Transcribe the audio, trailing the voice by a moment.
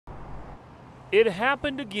It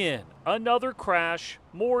happened again. Another crash,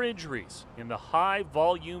 more injuries in the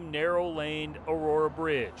high-volume, narrow-laned Aurora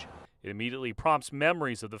Bridge. It immediately prompts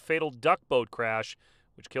memories of the fatal duck boat crash,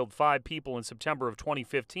 which killed 5 people in September of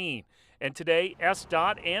 2015. And today,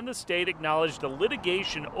 SDOT and the state acknowledged the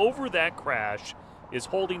litigation over that crash is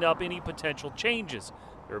holding up any potential changes.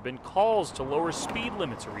 There have been calls to lower speed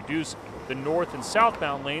limits or reduce the north and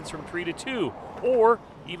southbound lanes from 3 to 2, or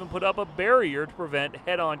even put up a barrier to prevent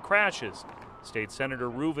head-on crashes. State Senator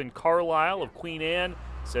Reuven Carlisle of Queen Anne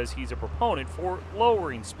says he's a proponent for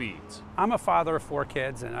lowering speeds. I'm a father of 4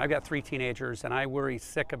 kids, and I've got 3 teenagers, and I worry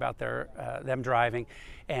sick about them driving.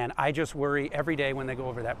 And I just worry every day when they go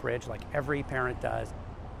over that bridge, like every parent does.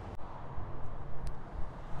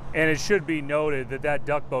 And it should be noted that that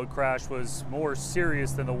duck boat crash was more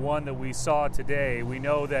serious than the one that we saw today. We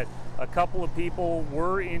know that a couple of people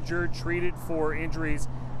were injured, treated for injuries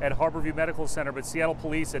at Harborview Medical Center, but Seattle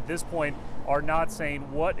police at this point are not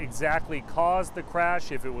saying what exactly caused the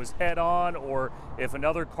crash, if it was head-on or if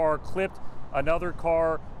another car clipped another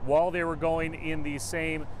car while they were going in the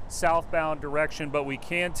same southbound direction. But we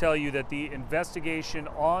can tell you that the investigation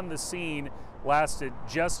on the scene lasted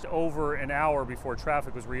just over an hour before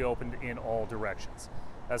traffic was reopened in all directions.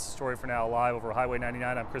 That's the story for now. Live over Highway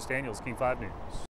 99, I'm Chris Daniels, King 5 News.